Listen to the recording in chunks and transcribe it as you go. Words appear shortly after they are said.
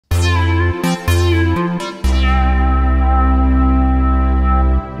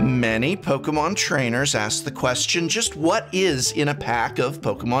Many Pokemon trainers ask the question, just what is in a pack of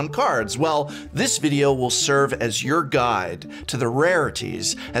Pokemon cards? Well, this video will serve as your guide to the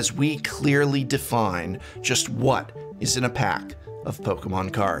rarities as we clearly define just what is in a pack of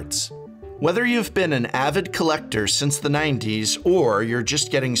Pokemon cards. Whether you've been an avid collector since the 90s or you're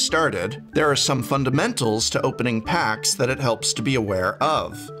just getting started, there are some fundamentals to opening packs that it helps to be aware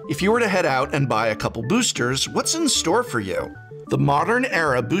of. If you were to head out and buy a couple boosters, what's in store for you? The modern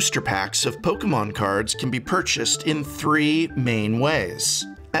era booster packs of Pokemon cards can be purchased in three main ways: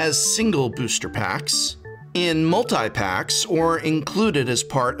 as single booster packs, in multi-packs or included as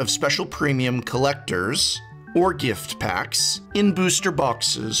part of special premium collectors, or gift packs, in booster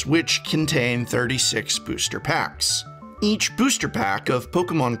boxes, which contain 36 booster packs. Each booster pack of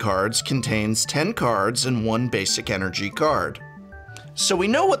Pokemon cards contains 10 cards and one basic energy card. So we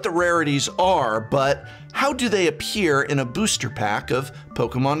know what the rarities are, but how do they appear in a booster pack of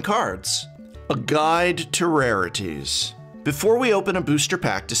Pokemon cards? A guide to rarities. Before we open a booster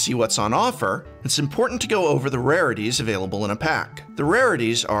pack to see what's on offer, it's important to go over the rarities available in a pack. The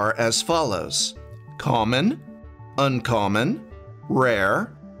rarities are as follows: common, uncommon,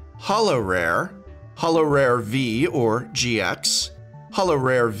 rare, holo rare, holo rare V or GX, holo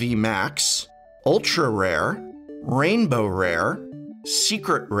rare V Max, ultra rare, rainbow rare,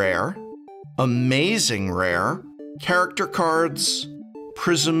 secret rare, amazing rare, character cards,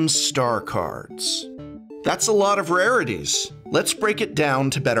 prism star cards. That's a lot of rarities. Let's break it down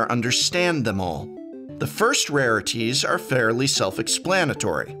to better understand them all. The first rarities are fairly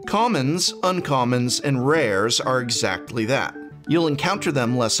self-explanatory. Commons, uncommons, and rares are exactly that. You'll encounter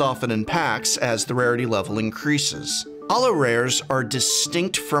them less often in packs as the rarity level increases. Holo rares are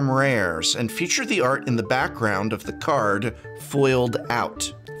distinct from rares and feature the art in the background of the card foiled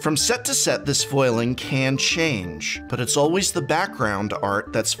out. From set to set, this foiling can change, but it's always the background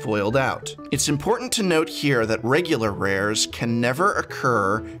art that's foiled out. It's important to note here that regular rares can never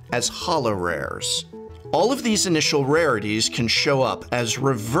occur as holo rares. All of these initial rarities can show up as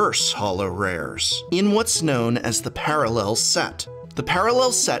reverse holo rares in what's known as the parallel set. The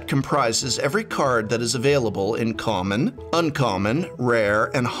parallel set comprises every card that is available in common, uncommon,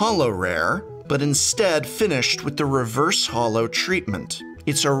 rare, and holo rare, but instead finished with the reverse holo treatment.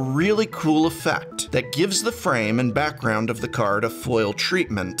 It's a really cool effect that gives the frame and background of the card a foil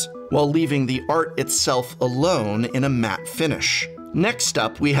treatment, while leaving the art itself alone in a matte finish. Next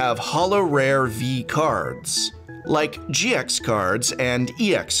up, we have holo rare V cards. Like GX cards and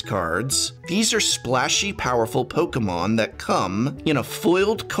EX cards, these are splashy, powerful Pokemon that come in a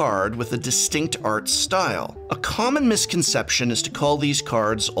foiled card with a distinct art style. A common misconception is to call these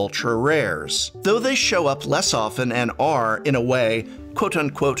cards ultra rares, though they show up less often and are, in a way,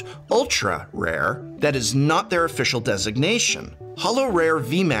 quote-unquote ultra rare. That is not their official designation. Holo rare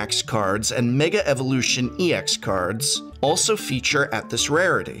VMAX cards and Mega Evolution EX cards also feature at this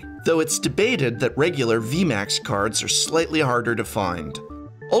rarity, though it's debated that regular VMAX cards are slightly harder to find.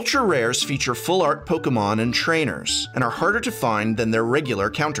 Ultra rares feature full art Pokemon and trainers, and are harder to find than their regular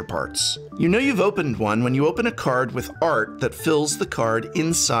counterparts. You know you've opened one when you open a card with art that fills the card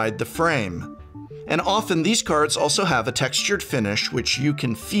inside the frame. And often these cards also have a textured finish which you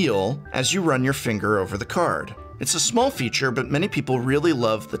can feel as you run your finger over the card. It's a small feature, but many people really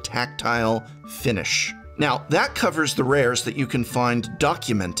love the tactile finish. Now, that covers the rares that you can find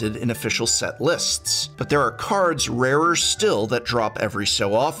documented in official set lists, but there are cards rarer still that drop every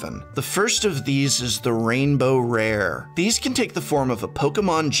so often. The first of these is the Rainbow Rare. These can take the form of a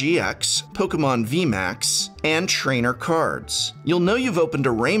Pokemon GX, Pokemon VMAX, and trainer cards. You'll know you've opened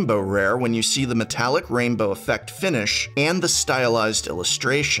a Rainbow Rare when you see the metallic rainbow effect finish and the stylized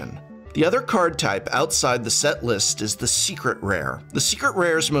illustration. The other card type outside the set list is the Secret Rare. The Secret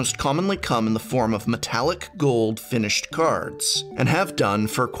Rares most commonly come in the form of metallic gold finished cards, and have done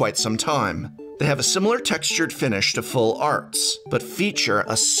for quite some time. They have a similar textured finish to full arts, but feature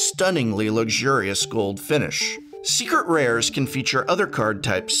a stunningly luxurious gold finish. Secret Rares can feature other card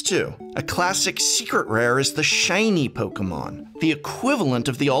types too. A classic Secret Rare is the Shiny Pokemon, the equivalent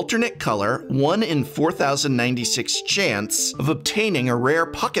of the alternate color 1 in 4096 chance of obtaining a rare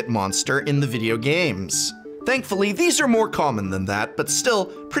pocket monster in the video games. Thankfully, these are more common than that, but still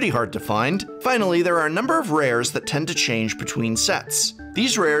pretty hard to find. Finally, there are a number of rares that tend to change between sets.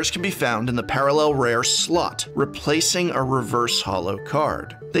 These rares can be found in the parallel rare slot, replacing a reverse holo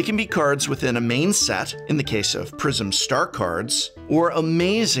card. They can be cards within a main set, in the case of Prism Star cards, or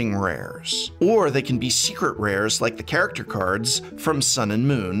amazing rares. Or they can be secret rares like the character cards from Sun and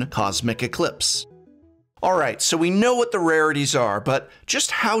Moon Cosmic Eclipse. Alright, so we know what the rarities are, but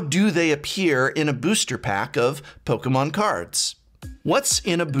just how do they appear in a booster pack of Pokemon cards? What's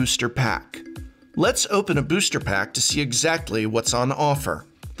in a booster pack? Let's open a booster pack to see exactly what's on offer.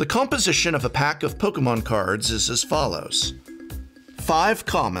 The composition of a pack of Pokemon cards is as follows: 5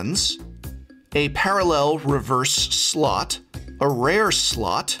 commons, a parallel reverse slot, a rare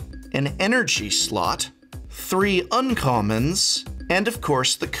slot, an energy slot, 3 uncommons, and of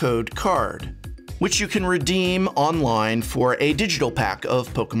course the code card, which you can redeem online for a digital pack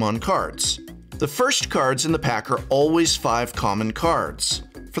of Pokemon cards. The first cards in the pack are always 5 common cards.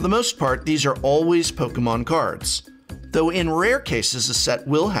 For the most part, these are always Pokemon cards, though in rare cases a set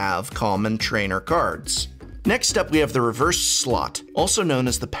will have common trainer cards. Next up, we have the reverse slot, also known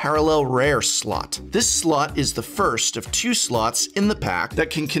as the parallel rare slot. This slot is the first of 2 slots in the pack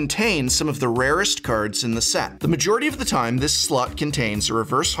that can contain some of the rarest cards in the set. The majority of the time, this slot contains a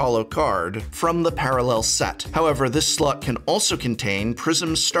reverse holo card from the parallel set. However, this slot can also contain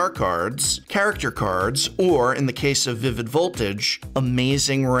Prism Star cards, character cards, or in the case of Vivid Voltage,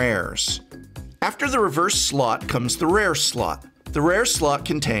 amazing rares. After the reverse slot comes the rare slot. The rare slot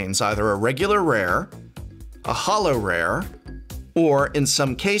contains either a regular rare, a holo rare, or in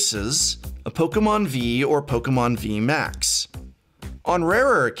some cases, a Pokemon V or Pokemon V Max. On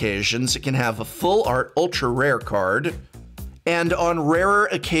rarer occasions, it can have a full art ultra rare card, and on rarer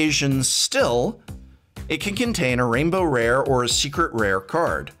occasions still, it can contain a rainbow rare or a secret rare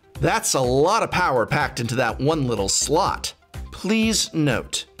card. That's a lot of power packed into that one little slot. Please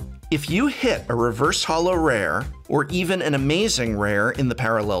note, if you hit a reverse holo rare, or even an amazing rare in the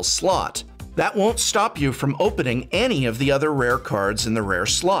parallel slot, that won't stop you from opening any of the other rare cards in the rare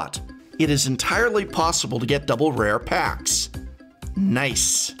slot. It is entirely possible to get double rare packs.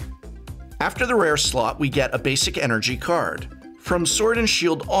 Nice. After the rare slot, we get a basic energy card. From Sword and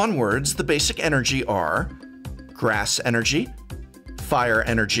Shield onwards, the basic energy are Grass Energy, Fire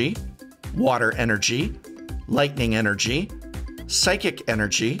Energy, Water Energy, Lightning Energy, Psychic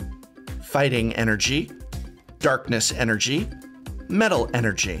Energy, Fighting Energy, Darkness Energy, Metal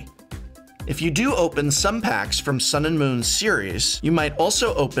Energy. If you do open some packs from Sun and Moon series, you might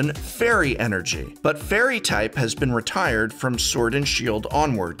also open Fairy Energy, but Fairy type has been retired from Sword and Shield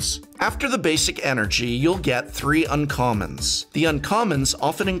onwards. After the basic energy, you'll get 3 uncommons. The uncommons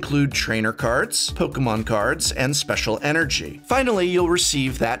often include trainer cards, Pokemon cards, and special energy. Finally, you'll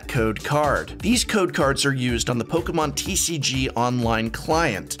receive that code card. These code cards are used on the Pokemon TCG online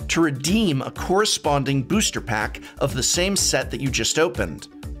client to redeem a corresponding booster pack of the same set that you just opened.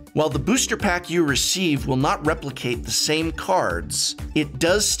 While the booster pack you receive will not replicate the same cards, it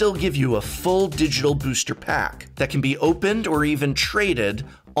does still give you a full digital booster pack that can be opened or even traded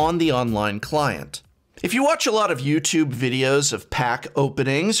on the online client. If you watch a lot of YouTube videos of pack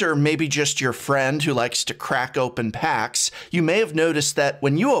openings, or maybe just your friend who likes to crack open packs, you may have noticed that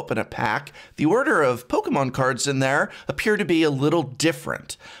when you open a pack, the order of Pokemon cards in there appear to be a little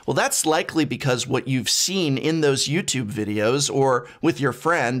different. Well, that's likely because what you've seen in those YouTube videos or with your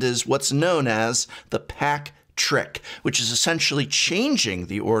friend is what's known as the pack trick, which is essentially changing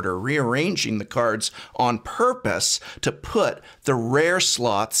the order, rearranging the cards on purpose to put the rare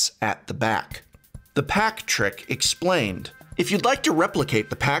slots at the back. The pack trick explained. If you'd like to replicate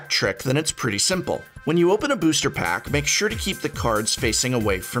the pack trick, then it's pretty simple. When you open a booster pack, make sure to keep the cards facing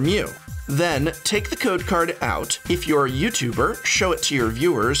away from you. Then, take the code card out. If you're a YouTuber, show it to your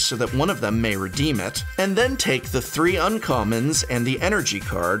viewers so that one of them may redeem it. And then take the 3 uncommons and the energy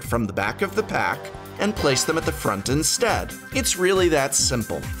card from the back of the pack and place them at the front instead. It's really that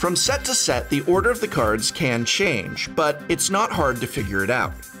simple. From set to set, the order of the cards can change, but it's not hard to figure it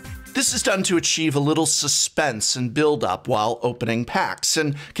out. This is done to achieve a little suspense and build-up while opening packs,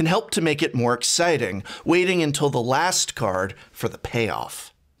 and can help to make it more exciting, waiting until the last card for the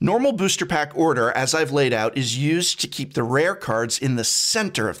payoff. Normal booster pack order, as I've laid out, is used to keep the rare cards in the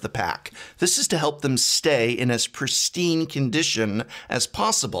center of the pack. This is to help them stay in as pristine condition as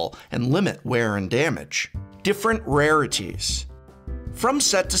possible and limit wear and damage. Different rarities. From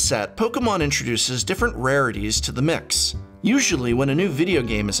set to set, Pokemon introduces different rarities to the mix. Usually, when a new video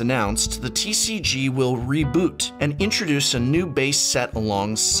game is announced, the TCG will reboot and introduce a new base set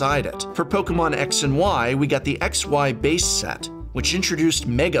alongside it. For Pokemon X and Y, we got the XY base set, which introduced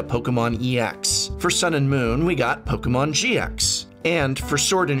Mega Pokemon EX. For Sun and Moon, we got Pokemon GX. And for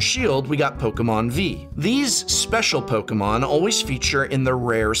Sword and Shield, we got Pokemon V. These special Pokemon always feature in the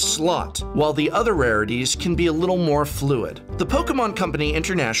rare slot, while the other rarities can be a little more fluid. The Pokemon Company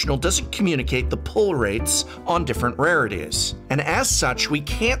International doesn't communicate the pull rates on different rarities, and as such, we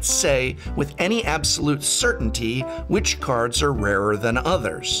can't say with any absolute certainty which cards are rarer than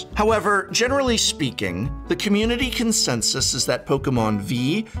others. However, generally speaking, the community consensus is that Pokemon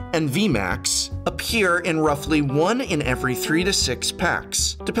V and VMAX appear appear in roughly 1 in every 3 to 6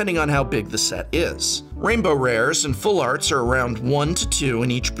 packs, depending on how big the set is. Rainbow rares and full arts are around 1 to 2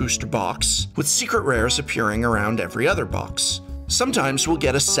 in each booster box, with secret rares appearing around every other box. Sometimes we'll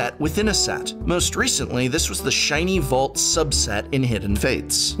get a set within a set. Most recently, this was the Shiny Vault subset in Hidden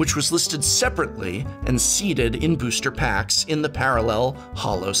Fates, which was listed separately and seeded in booster packs in the parallel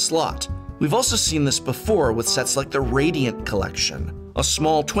holo slot. We've also seen this before with sets like the Radiant Collection, a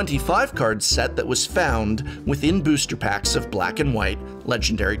small 25-card set that was found within booster packs of Black and White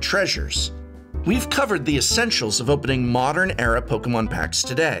Legendary Treasures. We've covered the essentials of opening modern-era Pokemon packs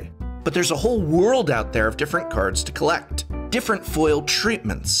today, but there's a whole world out there of different cards to collect, different foil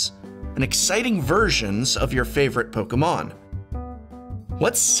treatments, and exciting versions of your favorite Pokemon.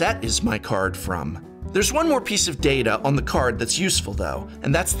 What set is my card from? There's one more piece of data on the card that's useful though,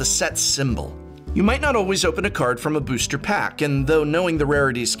 and that's the set symbol. You might not always open a card from a booster pack, and though knowing the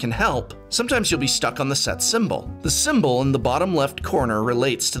rarities can help, sometimes you'll be stuck on the set symbol. The symbol in the bottom left corner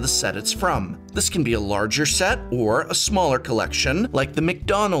relates to the set it's from. This can be a larger set or a smaller collection, like the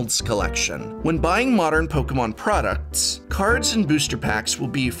McDonald's collection. When buying modern Pokemon products, cards in booster packs will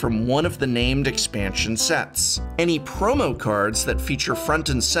be from one of the named expansion sets. Any promo cards that feature front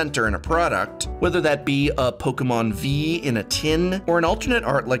and center in a product, whether that be a Pokemon V in a tin or an alternate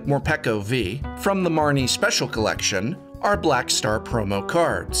art like Morpeko V, from the Marnie Special Collection, are Black Star promo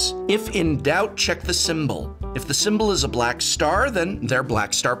cards. If in doubt, check the symbol. If the symbol is a black star, then they're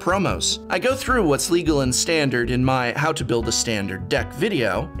Black Star promos. I go through what's legal and standard in my How to Build a Standard Deck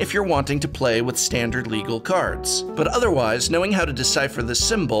video if you're wanting to play with standard legal cards. But otherwise, knowing how to decipher the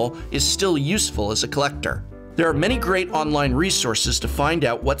symbol is still useful as a collector. There are many great online resources to find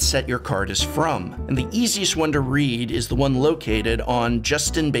out what set your card is from, and the easiest one to read is the one located on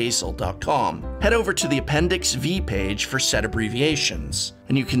justinbasil.com. Head over to the Appendix V page for set abbreviations,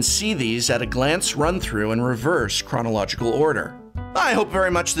 and you can see these at a glance run-through in reverse chronological order. I hope very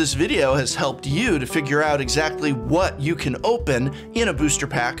much this video has helped you to figure out exactly what you can open in a booster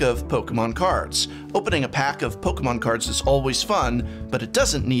pack of Pokemon cards. Opening a pack of Pokemon cards is always fun, but it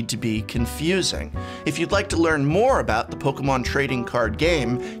doesn't need to be confusing. If you'd like to learn more about the Pokemon trading card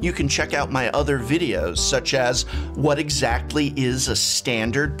game, you can check out my other videos, such as what exactly is a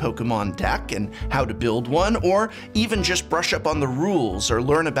standard Pokemon deck and how to build one, or even just brush up on the rules or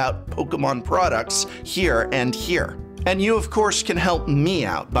learn about Pokemon products here and here. And you, of course, can help me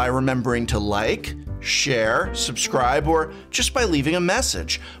out by remembering to like, share, subscribe, or just by leaving a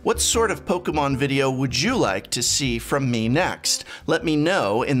message. What sort of Pokemon video would you like to see from me next? Let me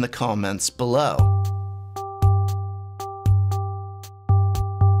know in the comments below.